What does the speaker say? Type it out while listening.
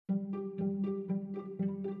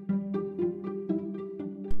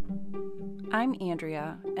I'm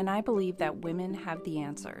Andrea, and I believe that women have the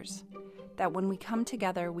answers. That when we come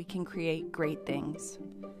together, we can create great things.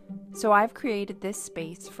 So I've created this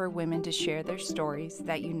space for women to share their stories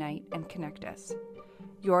that unite and connect us.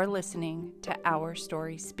 You're listening to Our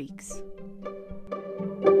Story Speaks.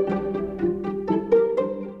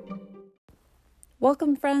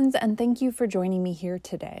 Welcome, friends, and thank you for joining me here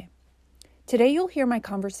today. Today, you'll hear my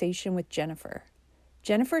conversation with Jennifer.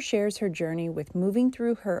 Jennifer shares her journey with moving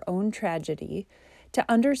through her own tragedy to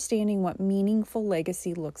understanding what meaningful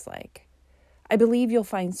legacy looks like. I believe you'll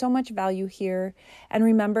find so much value here. And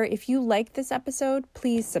remember, if you like this episode,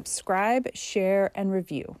 please subscribe, share, and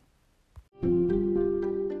review.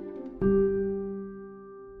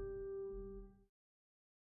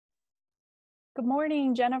 Good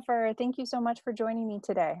morning, Jennifer. Thank you so much for joining me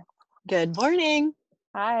today. Good morning.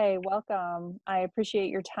 Hi, welcome. I appreciate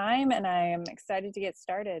your time and I am excited to get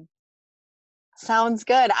started. Sounds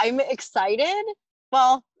good. I'm excited.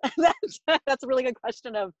 Well, that's a really good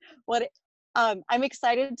question of what I'm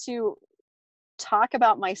excited to talk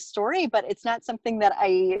about my story, but it's not something that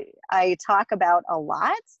I talk about a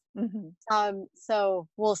lot. So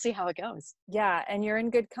we'll see how it goes. Yeah, and you're in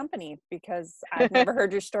good company because I've never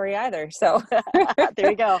heard your story either. So there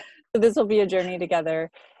you go. So this will be a journey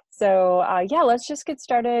together. So let's just get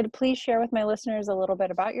started. Please share with my listeners a little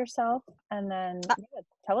bit about yourself and then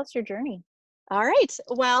tell us your journey. All right.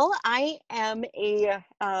 Well, I am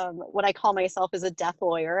what I call myself is a death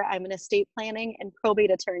lawyer. I'm an estate planning and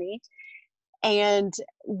probate attorney. And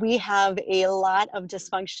we have a lot of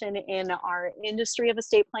dysfunction in our industry of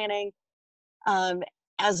estate planning,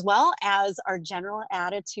 as well as our general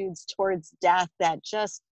attitudes towards death that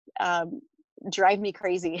just drive me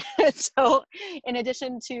crazy. So in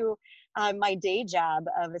addition to my day job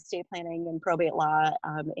of estate planning and probate law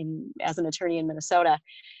as an attorney in Minnesota,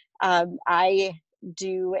 I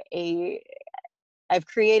do I've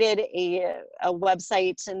created a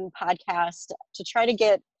website and podcast to try to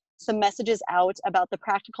get some messages out about the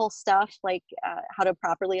practical stuff, like how to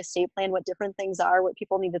properly estate plan, what different things are, what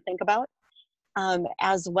people need to think about,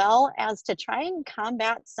 as well as to try and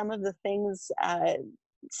combat some of the things,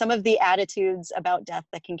 some of the attitudes about death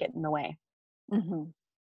that can get in the way. Mm-hmm.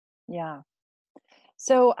 Yeah.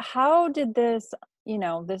 So how did this,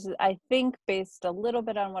 this is, I think, based a little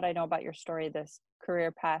bit on what I know about your story, this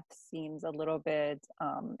career path seems a little bit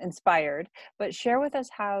inspired, but share with us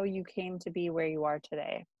how you came to be where you are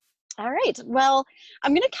today. All right. Well,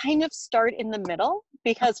 I'm going to kind of start in the middle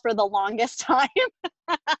because for the longest time,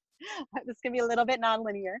 this is going to be a little bit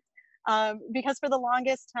nonlinear. Because for the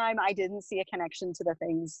longest time, I didn't see a connection to the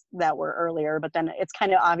things that were earlier, but then it's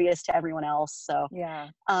kind of obvious to everyone else. So, yeah.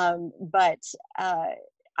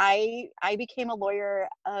 I became a lawyer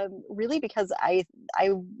really because I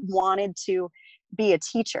wanted to be a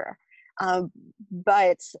teacher.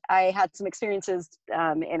 But I had some experiences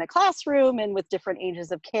in a classroom and with different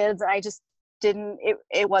ages of kids. I just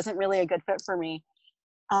it wasn't really a good fit for me.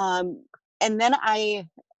 And then I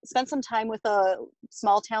spent some time with a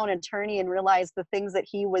small town attorney and realized the things that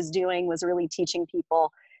he was doing was really teaching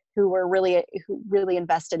people who really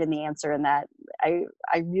invested in the answer, and that I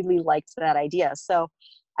really liked that idea. So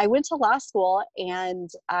I went to law school, and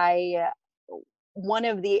one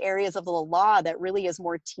of the areas of the law that really is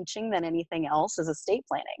more teaching than anything else is estate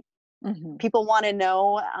planning. Mm-hmm. People want to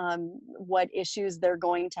know what issues they're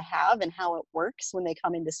going to have and how it works when they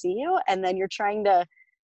come in to see you. And then you're trying to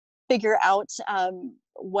figure out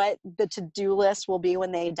what the to-do list will be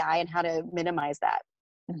when they die and how to minimize that.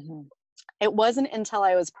 Mm-hmm. It wasn't until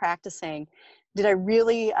I was practicing did I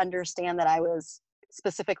really understand that I was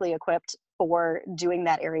specifically equipped for doing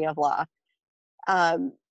that area of law.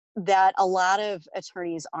 That a lot of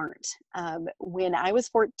attorneys aren't. When I was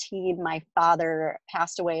 14, my father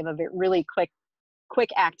passed away of a really quick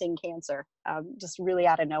acting cancer, just really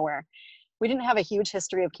out of nowhere. We didn't have a huge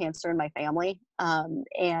history of cancer in my family,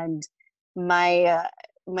 and my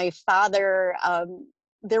father.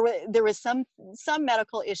 There was some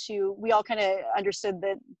medical issue. We all kind of understood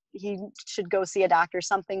that he should go see a doctor.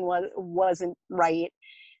 Something wasn't right.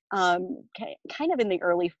 Kind of in the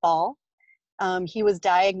early fall. He was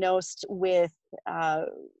diagnosed with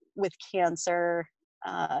cancer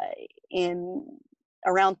in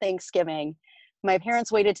around Thanksgiving. My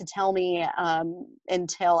parents waited to tell me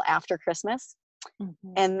until after Christmas,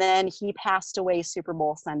 Mm-hmm. and then he passed away Super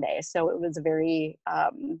Bowl Sunday. So it was a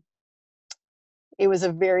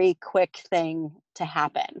very quick thing to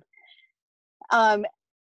happen. And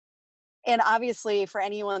obviously, for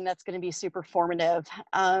anyone, that's going to be super formative.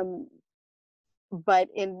 But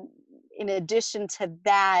in addition to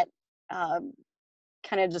that,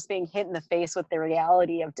 kind of just being hit in the face with the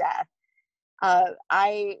reality of death,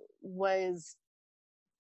 I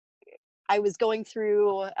was going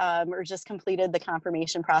through or just completed the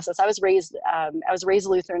confirmation process. I was raised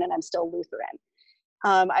Lutheran, and I'm still Lutheran.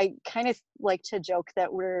 I kind of like to joke that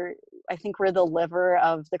I think we're the liver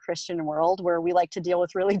of the Christian world, where we like to deal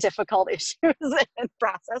with really difficult issues and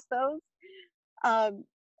process those.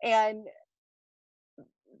 And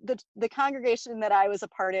the congregation that I was a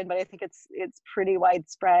part in, but I think it's pretty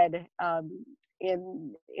widespread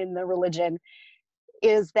in the religion,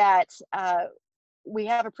 is that we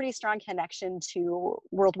have a pretty strong connection to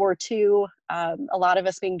World War II. A lot of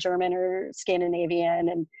us being German or Scandinavian,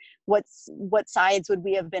 and what sides would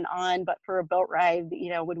we have been on? But for a boat ride,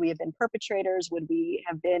 would we have been perpetrators? Would we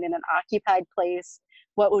have been in an occupied place?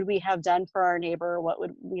 What would we have done for our neighbor? What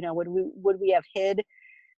would we have hid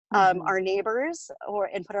our neighbors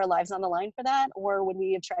and put our lives on the line for that? Or would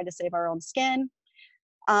we have tried to save our own skin?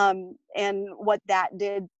 And what that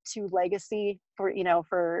did to legacy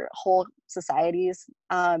for whole societies.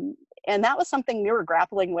 And that was something we were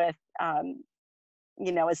grappling with,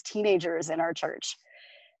 as teenagers in our church.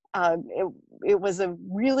 It was a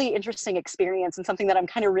really interesting experience, and something that I'm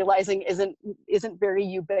kind of realizing isn't very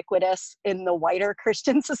ubiquitous in the wider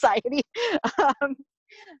Christian society.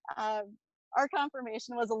 Our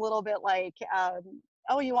confirmation was a little bit like,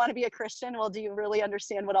 oh, you want to be a Christian? Well, do you really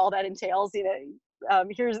understand what all that entails?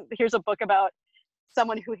 Here's a book about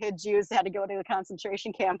someone who hid Jews, had to go to the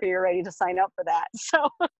concentration camp. Are you ready to sign up for that? So,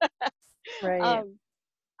 Right.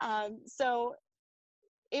 So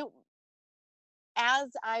as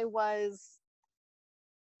I was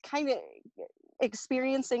kind of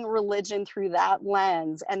experiencing religion through that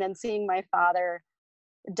lens, and then seeing my father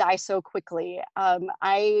die so quickly,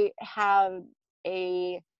 I have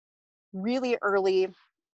a really early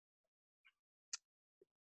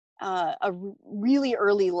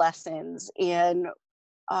lessons in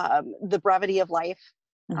the brevity of life,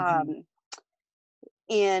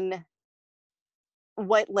 in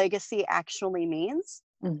what legacy actually means,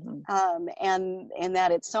 and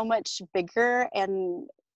that it's so much bigger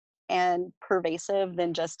and pervasive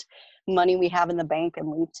than just money we have in the bank and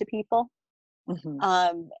leave to people.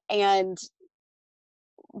 And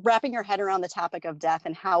wrapping your head around the topic of death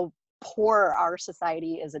and how poor our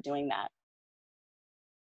society is at doing that.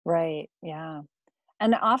 Right. Yeah.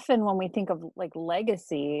 And often when we think of like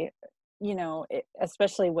legacy,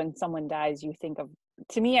 especially when someone dies, you think of,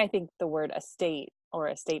 to me, I think the word estate or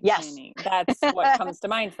estate Yes. planning. That's what comes to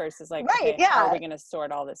mind first, is like, right, okay, yeah. how are we going to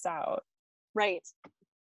sort all this out? Right.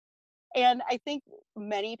 And I think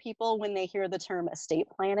many people, when they hear the term estate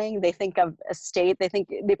planning, they think of estate,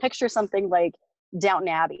 they picture something like Downton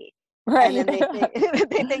Abbey. Right. And then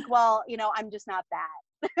they think, well, I'm just not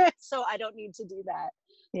that. So I don't need to do that.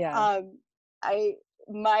 Yeah.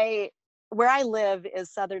 Where I live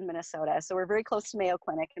is southern Minnesota. So we're very close to Mayo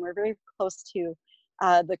Clinic, and we're very close to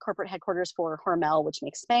the corporate headquarters for Hormel, which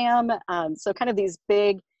makes Spam. So kind of these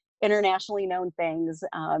big internationally known things.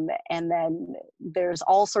 And then there's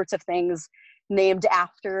all sorts of things named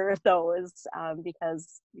after those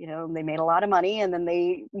because, they made a lot of money and then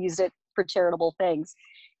they used it for charitable things,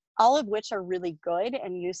 all of which are really good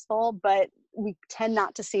and useful, but we tend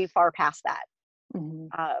not to see far past that.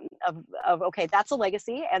 Okay, that's a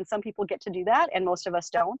legacy, and some people get to do that, and most of us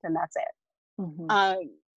don't, and that's it.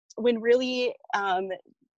 When really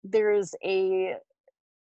there's a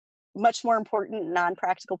much more important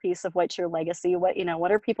non-practical piece of what's your legacy.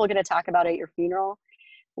 What are people going to talk about at your funeral?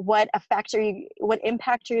 What impact are you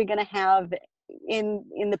going to have in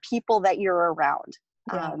the people that you're around?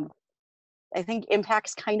 Yeah. I think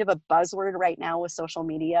impact's kind of a buzzword right now with social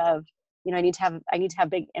media of, I need to have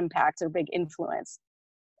big impacts or big influence.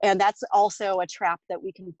 And that's also a trap that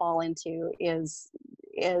we can fall into is,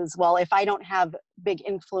 well, if I don't have big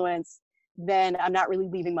influence, then I'm not really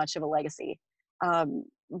leaving much of a legacy.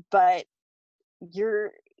 But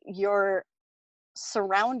you're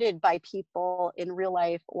surrounded by people in real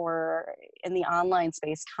life or in the online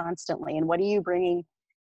space constantly. And what are you bringing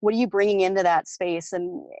into that space,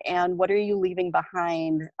 and what are you leaving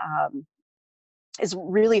behind, is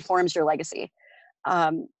really forms your legacy.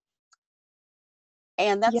 And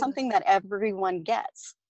that's something that everyone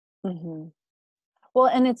gets. Well,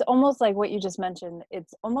 and it's almost like what you just mentioned.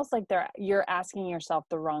 It's almost like you're asking yourself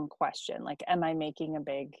the wrong question. Like, am I making a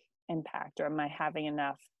big impact, or am I having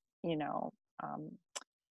enough,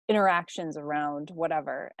 interactions around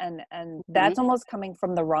whatever? And that's almost coming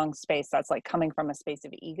from the wrong space. That's like coming from a space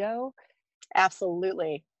of ego.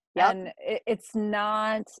 Absolutely. Yep. And it's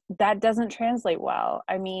not, that doesn't translate well.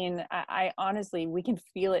 I mean, I honestly, we can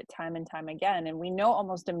feel it time and time again. And we know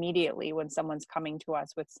almost immediately when someone's coming to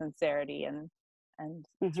us with sincerity and and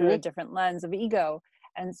through a Mm-hmm. different lens of ego.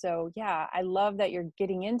 And so, yeah, I love that you're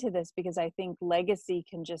getting into this, because I think legacy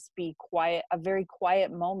can just be quiet, a very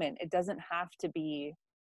quiet moment. It doesn't have to be,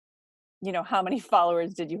 how many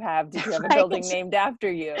followers did you have? Did you have a Right. building named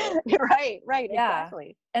after you? Right, Yeah.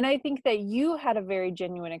 exactly. And I think that you had a very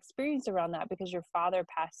genuine experience around that, because your father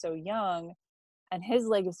passed so young, and his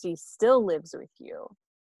legacy still lives with you.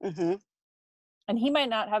 Mm-hmm. And he might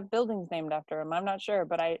not have buildings named after him. I'm not sure,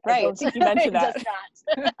 but I Right. don't think you mentioned It does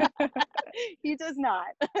that. not. He does not.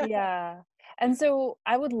 Yeah. And so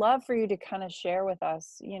I would love for you to kind of share with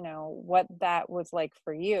us, what that was like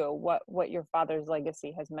for you, what your father's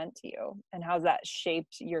legacy has meant to you, and how's that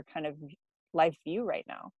shaped your kind of life view right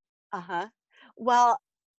now. Uh-huh. Well,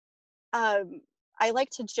 um, I like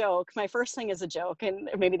to joke. My first thing is a joke, and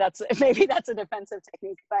maybe that's a defensive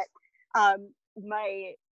technique. But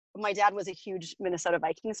my dad was a huge Minnesota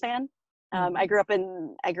Vikings fan. I Mhm.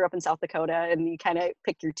 grew up in South Dakota, and you kind of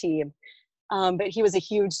pick your team. But he was a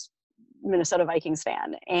huge Minnesota Vikings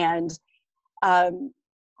fan, and um,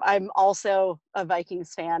 I'm also a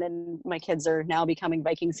Vikings fan, and my kids are now becoming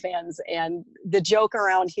Vikings fans. And the joke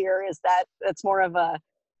around here is that it's more of a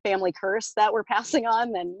family curse that we're passing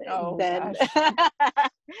on than Oh than gosh.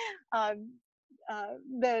 um,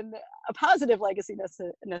 than a positive legacy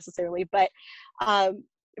necessarily. Um,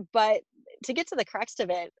 but to get to the crux of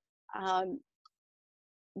it, um,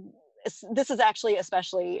 this has actually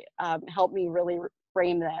especially helped me really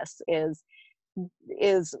frame this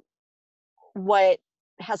is what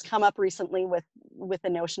has come up recently with the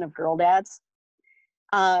notion of girl dads,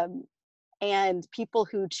 um, and people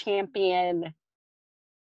who champion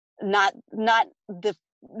not the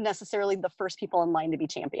necessarily the first people in line to be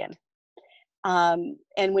championed. And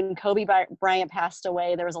when Kobe Bryant passed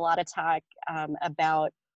away, there was a lot of talk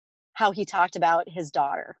about how he talked about his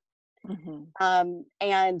daughter. Mhm.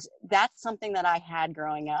 And that's something that I had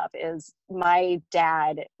growing up. Is my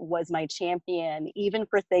dad was my champion, even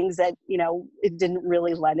for things that it didn't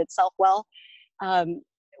really lend itself well. Um,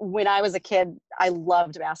 when I was a kid, I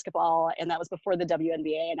loved basketball, and that was before the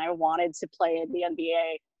WNBA, and I wanted to play in the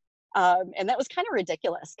NBA. And that was kind of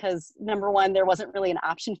ridiculous because, number one, there wasn't really an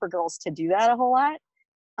option for girls to do that a whole lot.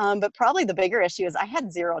 But probably the bigger issue is I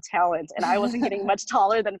had zero talent, and I wasn't getting much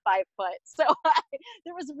taller than 5 foot. So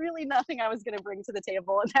there was really nothing I was going to bring to the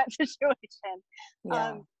table in that situation.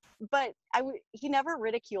 Yeah. Um, but he never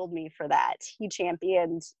ridiculed me for that. He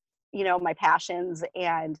championed, my passions,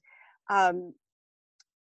 um,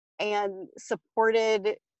 and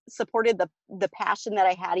supported the passion that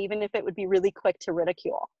I had, even if it would be really quick to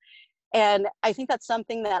ridicule. And I think that's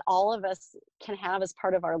something that all of us can have as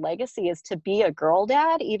part of our legacy, is to be a girl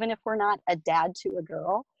dad, even if we're not a dad to a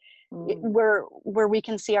girl, Mm. where we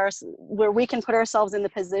can where we can put ourselves in the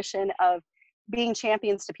position of being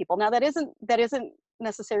champions to people. Now that isn't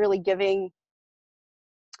necessarily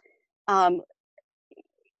um,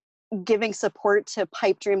 giving support to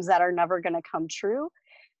pipe dreams that are never going to come true,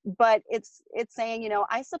 but it's saying,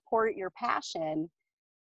 I support your passion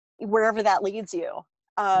wherever that leads you.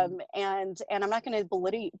 Mm. And I'm not going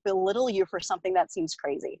to belittle you for something that seems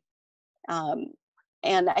crazy. Um,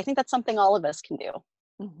 and I think that's something all of us can do.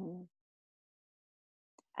 Mhm.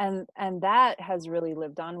 And that has really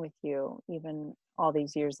lived on with you even all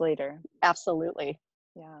these years later. Absolutely.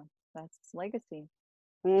 Yeah, that's legacy.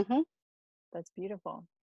 Hmm. That's beautiful.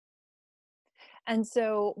 And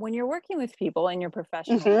so when you're working with people in your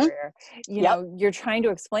professional Hmm. career, Yep. you're trying to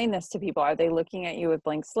explain this to people. Are they looking at you with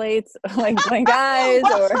blank slates, like blank eyes,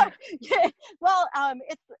 Well, or? yeah, well,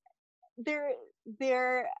 it's there.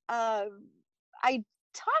 There. I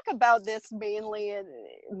talk about this mainly,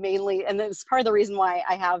 and it's part of the reason why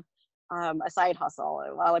I have a side hustle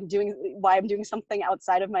why I'm doing something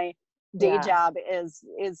outside of my day Yeah. job, is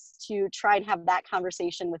to try and have that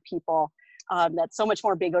conversation with people, that's so much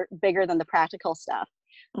more bigger than the practical stuff.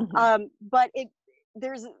 Hmm. But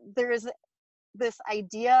there's this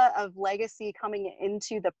idea of legacy coming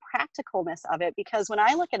into the practicalness of it, because when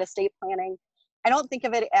I look at estate planning, I don't think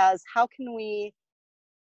of it as how can we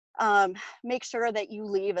um, make sure that you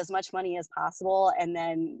leave as much money as possible, and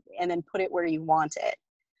then put it where you want it.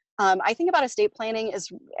 I think about estate planning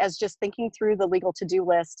as just thinking through the legal to-do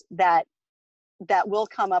list that will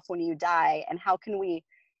come up when you die, and how can we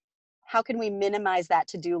minimize that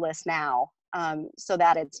to-do list now, so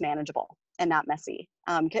that it's manageable and not messy.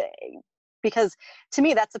 Because to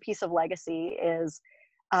me, that's a piece of legacy, is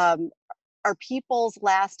um, are people's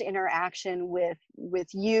last interaction with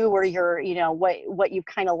you, or your what you've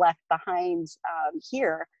kind of left behind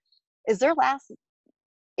here, is their last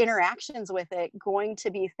interactions with it going to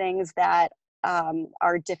be things that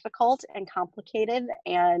are difficult and complicated,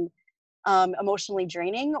 and emotionally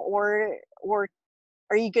draining, or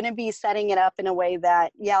are you going to be setting it up in a way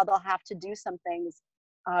that, yeah, they'll have to do some things,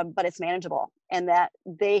 but it's manageable, and that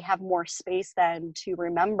they have more space then to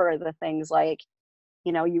remember the things like,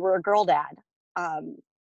 you were a girl dad, um,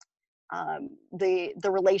 the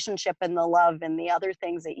relationship and the love and the other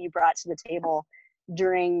things that you brought to the table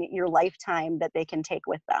during your lifetime that they can take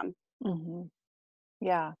with them. Mm-hmm.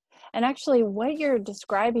 Yeah. And actually, what you're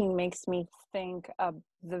describing makes me think of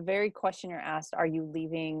the very question you're asked, are you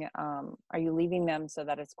leaving them so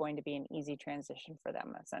that it's going to be an easy transition for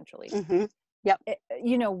them, essentially? Mm-hmm. Yep.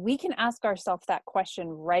 We can ask ourselves that question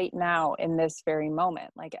right now in this very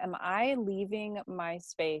moment. Like, am I leaving my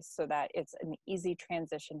space so that it's an easy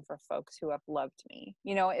transition for folks who have loved me?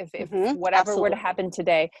 If Mm-hmm. whatever were to Absolutely. happen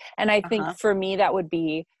today. And I think Uh-huh. for me, that would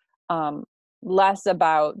be um, less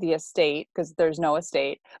about the estate, because there's no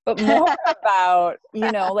estate, but more about,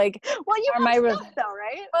 like, Well, you are have my, stuff though,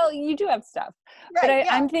 right? well, you do have stuff, but Right.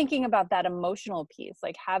 Yeah. I'm thinking about that emotional piece.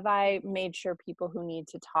 Like, have I made sure people who need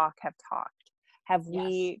to talk have talked? Have Yes.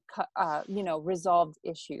 we, resolved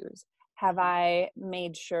issues? Have Uh-huh. I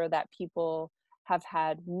made sure that people have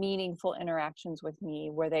had meaningful interactions with me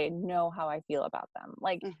where they know how I feel about them?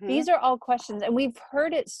 Like, Mm-hmm. these are all questions, and we've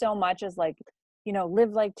heard it so much as like,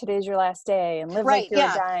 live like today's your last day and live like Right. you're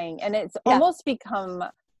Yeah. dying. And Yeah. it's almost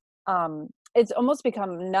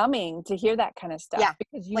become numbing to hear that kind of stuff, Yeah.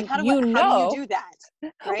 because Like, you how do you do that?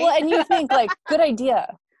 well, Right. and you think like, good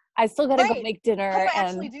idea. I still got to go Right. make How do dinner, I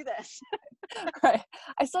actually and do this? right,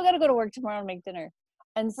 I still got to go to work tomorrow and make dinner.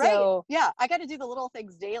 And Right. so, Yeah. I got to do the little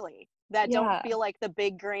things daily that don't yeah, feel like the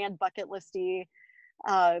big grand bucket listy,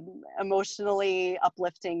 emotionally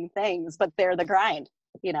uplifting things, but they're the grind,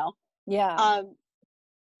 you know? yeah. Um,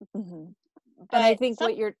 Hmm. And I but think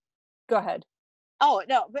go ahead. oh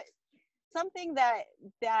no, but something that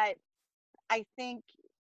I think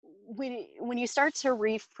when you start to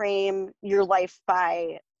reframe your life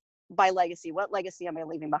by legacy, what legacy am I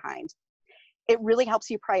leaving behind? It really helps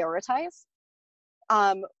you prioritize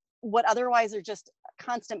um, what otherwise are just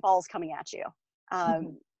constant balls coming at you. Hmm.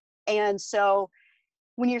 Um, and so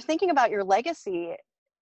when you're thinking about your legacy,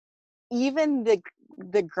 even the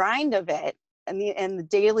grind of it and the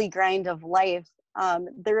daily grind of life,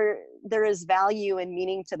 there is value and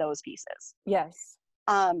meaning to those pieces. Yes.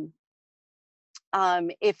 Um,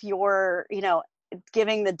 if you're,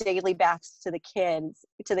 giving the daily baths to the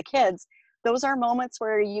kids, those are moments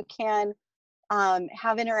where you can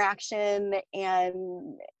have interaction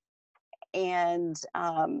and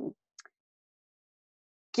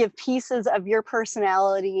give pieces of your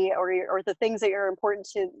personality or the things that are important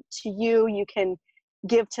to you. You can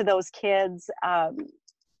give to those kids,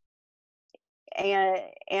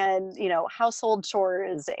 and household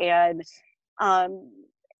chores um,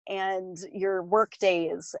 and your work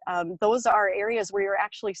days. Those are areas where you're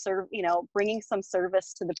actually bringing some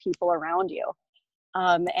service to the people around you.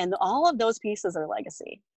 And all of those pieces are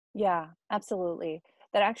legacy. Yeah, absolutely.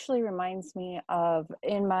 That actually reminds me of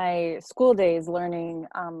in my school days learning,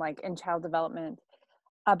 like in child development,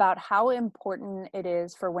 about how important it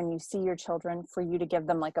is for when you see your children for you to give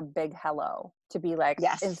them like a big hello, to be like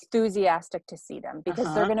Yes. enthusiastic to see them,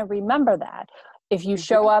 because they're Uh-huh. going to remember that. If you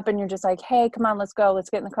show Hmm. up and you're just like, hey, come on, let's go,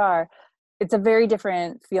 let's get in the car, it's a very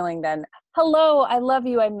different feeling than, hello, I love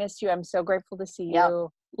you, I miss you, I'm so grateful to see Yep.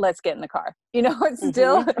 you, let's get in the car. It's Hmm.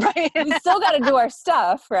 still, Right. we still got to do our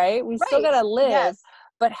stuff, right? We still got Right. to live. Yes.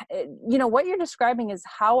 But what you're describing is,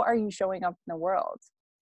 how are you showing up in the world?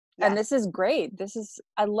 And this Yes. is great.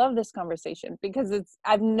 I love this conversation, because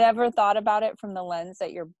I've never thought about it from the lens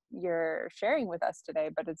that you're sharing with us today,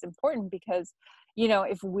 but it's important because,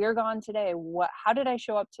 if we're gone today, how did I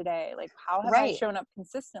show up today? Like, how have I Right. shown up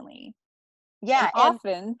consistently? And Yeah. And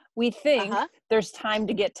often we think uh-huh. there's time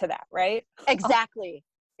to get to that, right? Exactly.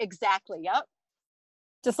 Exactly. Yep.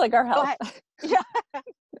 Just like our Go health. ahead. Yeah.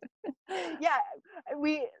 Yeah.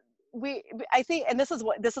 We we I think, and this is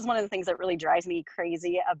one of the things that really drives me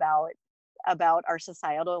crazy about our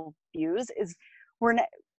societal views is we're not,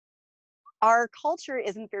 our culture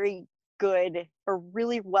isn't very good or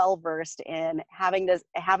really well versed in having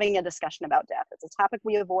a discussion about death. It's a topic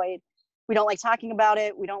we avoid. We don't like talking about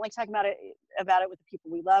it. We don't like talking about it with the people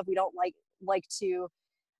we love. We don't like to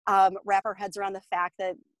wrap our heads around the fact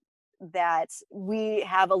that we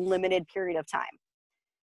have a limited period of time.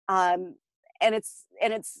 And it's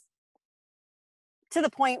to the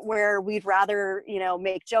point where we'd rather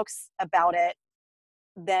make jokes about it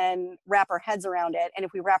than wrap our heads around it. And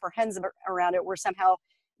if we wrap our heads around it, we're somehow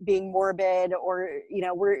being morbid, or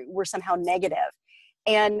we're somehow negative.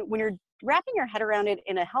 And when you're wrapping your head around it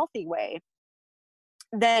in a healthy way,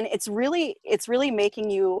 then it's really making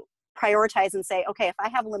you prioritize and say, okay, if I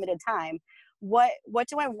have limited time, what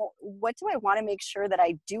do I want to make sure that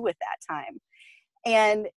I do with that time?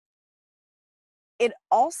 And it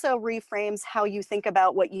also reframes how you think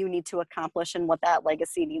about what you need to accomplish and what that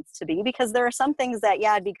legacy needs to be, because there are some things that,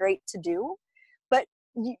 yeah, it'd be great to do, but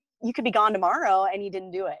you could be gone tomorrow and you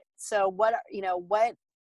didn't do it. So what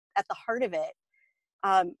at the heart of it,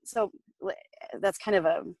 so that's kind of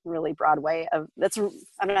a really broad way of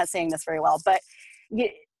I'm not saying this very well, but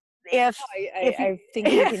I think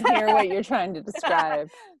we can hear what you're trying to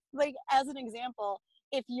describe. Like, as an example,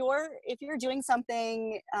 if you're doing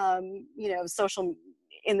something, in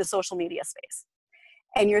the social media space,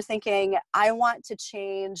 and you're thinking, I want to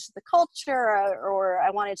change the culture, or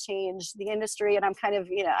I want to change the industry, and I'm kind of,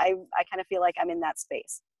 I kind of feel like I'm in that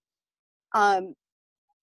space. And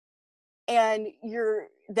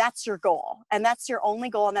that's your goal, and that's your only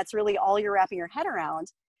goal, and that's really all you're wrapping your head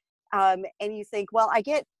around. And you think, well, I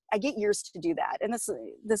get years to do that. And this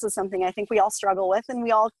is something I think we all struggle with, and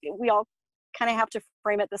we all kind of have to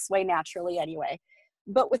frame it this way naturally anyway.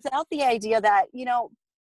 But without the idea that,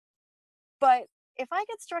 but if I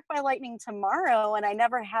get struck by lightning tomorrow and I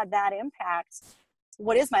never had that impact,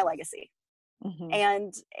 what is my legacy?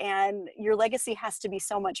 Mm-hmm. And your legacy has to be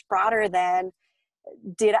so much broader than,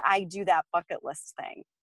 did I do that bucket list thing?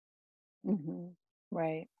 Mm-hmm.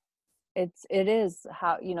 Right. It is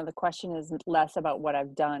how, the question is less about what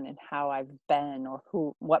I've done and how I've been, or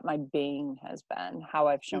what my being has been, how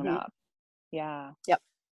I've shown mm-hmm. up. Yeah. Yep.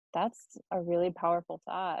 That's a really powerful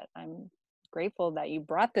thought. I'm grateful that you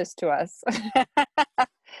brought this to us.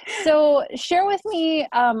 So share with me,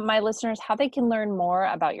 my listeners, how they can learn more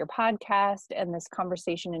about your podcast and this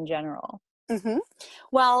conversation in general. Mm-hmm.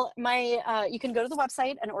 Well, you can go to the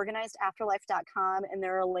website, anorganizedafterlife.com, and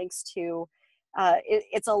there are links to,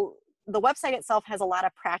 the website itself has a lot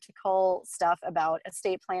of practical stuff about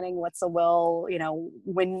estate planning. What's a will?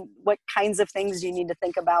 What kinds of things you need to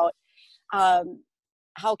think about.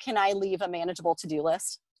 How can I leave a manageable to-do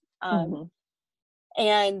list? Mm-hmm.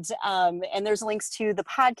 And there's links to the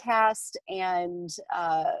podcast and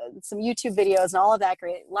some YouTube videos and all of that.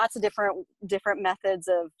 Great, lots of different methods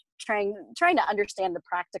of trying to understand the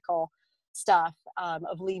practical stuff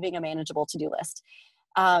of leaving a manageable to-do list.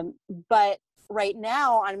 But right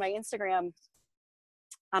now on my Instagram,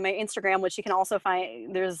 which you can also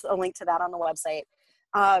find, there's a link to that on the website.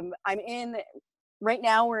 Right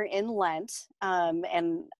now we're in Lent,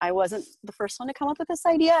 and I wasn't the first one to come up with this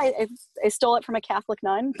idea. I stole it from a Catholic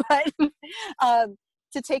nun, but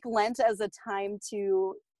to take Lent as a time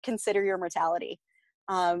to consider your mortality.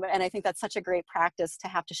 And I think that's such a great practice, to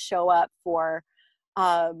have to show up for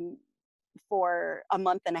a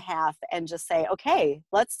month and a half and just say, okay,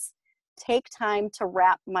 let's take time to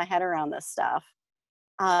wrap my head around this stuff.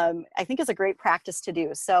 I think is a great practice to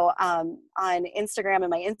do. So on Instagram and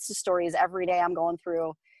my Insta stories every day, I'm going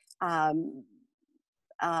through,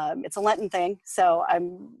 it's a Lenten thing. So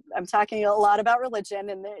I'm talking a lot about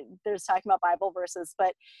religion, and there's talking about Bible verses,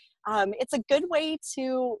 but it's a good way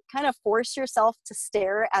to kind of force yourself to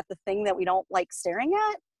stare at the thing that we don't like staring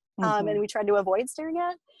at. Mm-hmm. And we try to avoid staring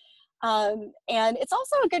at. And it's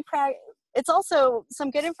also it's also some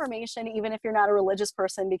good information, even if you're not a religious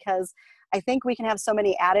person, because I think we can have so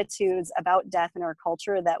many attitudes about death in our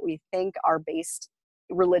culture that we think are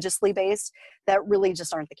religiously based, that really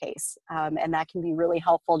just aren't the case. And that can be really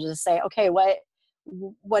helpful to just say, okay,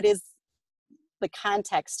 what is the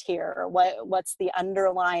context here? What's the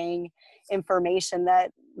underlying information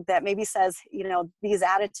that maybe says, these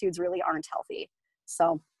attitudes really aren't healthy.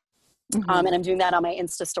 So, mm-hmm. And I'm doing that on my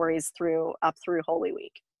Insta stories up through Holy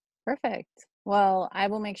Week. Perfect. Well, I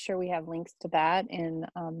will make sure we have links to that in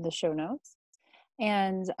the show notes.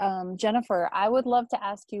 And Jennifer, I would love to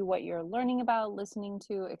ask you what you're learning about, listening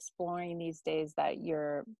to, exploring these days that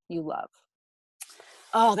you love.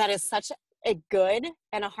 Oh, that is such a good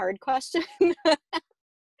and a hard question.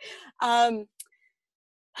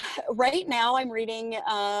 Right now I'm reading,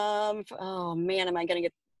 oh man, am I going to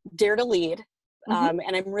get Dare to Lead? Mm-hmm.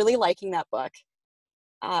 And I'm really liking that book.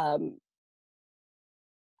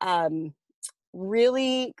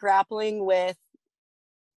 Really grappling with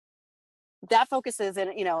that, focuses in,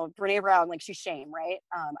 Brene Brown, like, she's shame, right?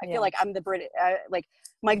 I feel like I'm the like,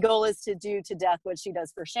 my goal is to do to death what she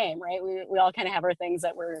does for shame, right? We all kind of have our things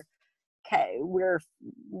that we're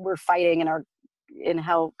fighting in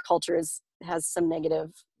how culture has some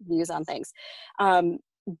negative views on things.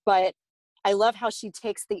 But I love how she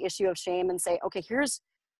takes the issue of shame and say, okay,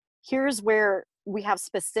 here's where we have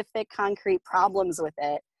specific concrete problems with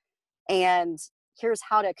it, and here's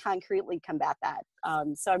how to concretely combat that.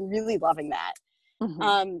 So I'm really loving that.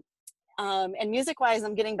 Mm-hmm. And music-wise,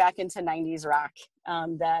 I'm getting back into 90s rock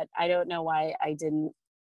that I don't know why I didn't.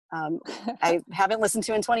 I haven't listened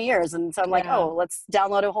to in 20 years. And so I'm like, oh, let's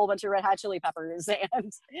download a whole bunch of Red Hot Chili Peppers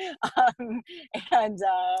and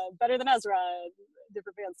Better Than Ezra,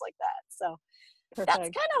 different bands like that. So Perfect. That's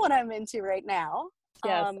kind of what I'm into right now.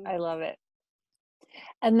 Yes, I love it.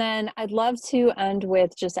 And then I'd love to end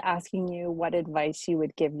with just asking you what advice you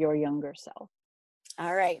would give your younger self.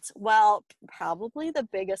 All right. Well, probably the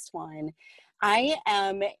biggest one. I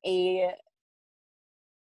am a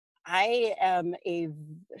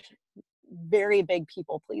very big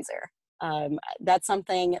people pleaser. That's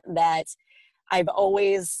something that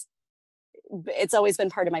it's always been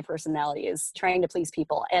part of my personality, is trying to please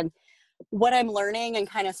people. And what I'm learning and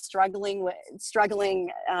kind of struggling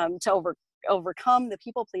to overcome the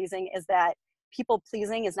people pleasing is that people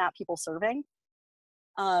pleasing is not people serving.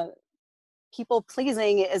 People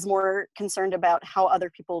pleasing is more concerned about how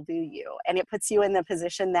other people view you, and it puts you in the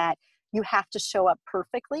position that you have to show up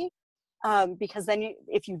perfectly, because then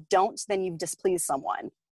if you don't, then you've displeased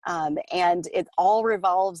someone, and it all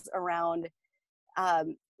revolves around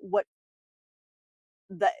what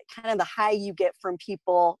the kind of the high you get from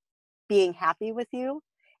people being happy with you.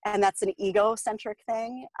 And that's an egocentric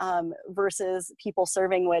thing, versus people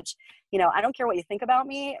serving, which, I don't care what you think about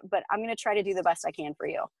me, but I'm going to try to do the best I can for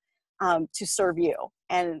you, to serve you.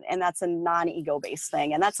 And that's a non-ego based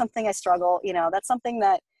thing. And that's something I struggle, that's something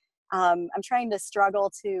that I'm trying to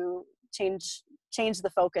struggle to change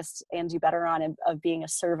the focus and do better on, of being a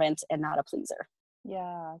servant and not a pleaser.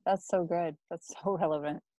 Yeah, that's so good. That's so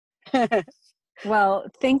relevant. Well,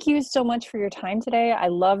 thank you so much for your time today. I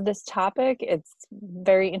love this topic. It's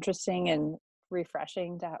very interesting and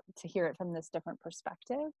refreshing to hear it from this different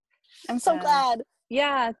perspective. I'm so glad.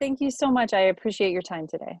 Yeah, thank you so much. I appreciate your time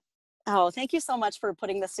today. Oh, thank you so much for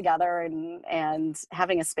putting this together and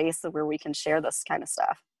having a space where we can share this kind of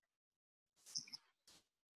stuff.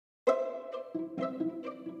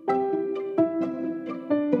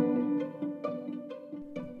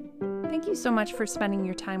 Thank you so much for spending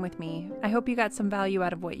your time with me. I hope you got some value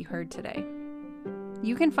out of what you heard today.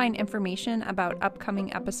 You can find information about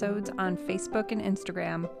upcoming episodes on Facebook and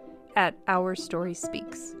Instagram at Our Story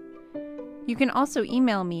Speaks. You can also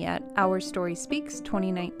email me at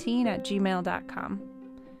ourstoryspeaks2019@gmail.com.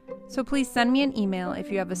 So please send me an email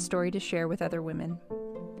if you have a story to share with other women.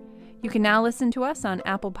 You can now listen to us on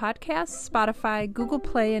Apple Podcasts, Spotify, Google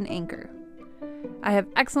Play, and Anchor. I have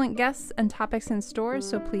excellent guests and topics in store,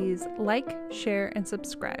 so please like, share, and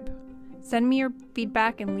subscribe. Send me your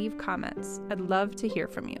feedback and leave comments. I'd love to hear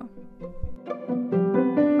from you.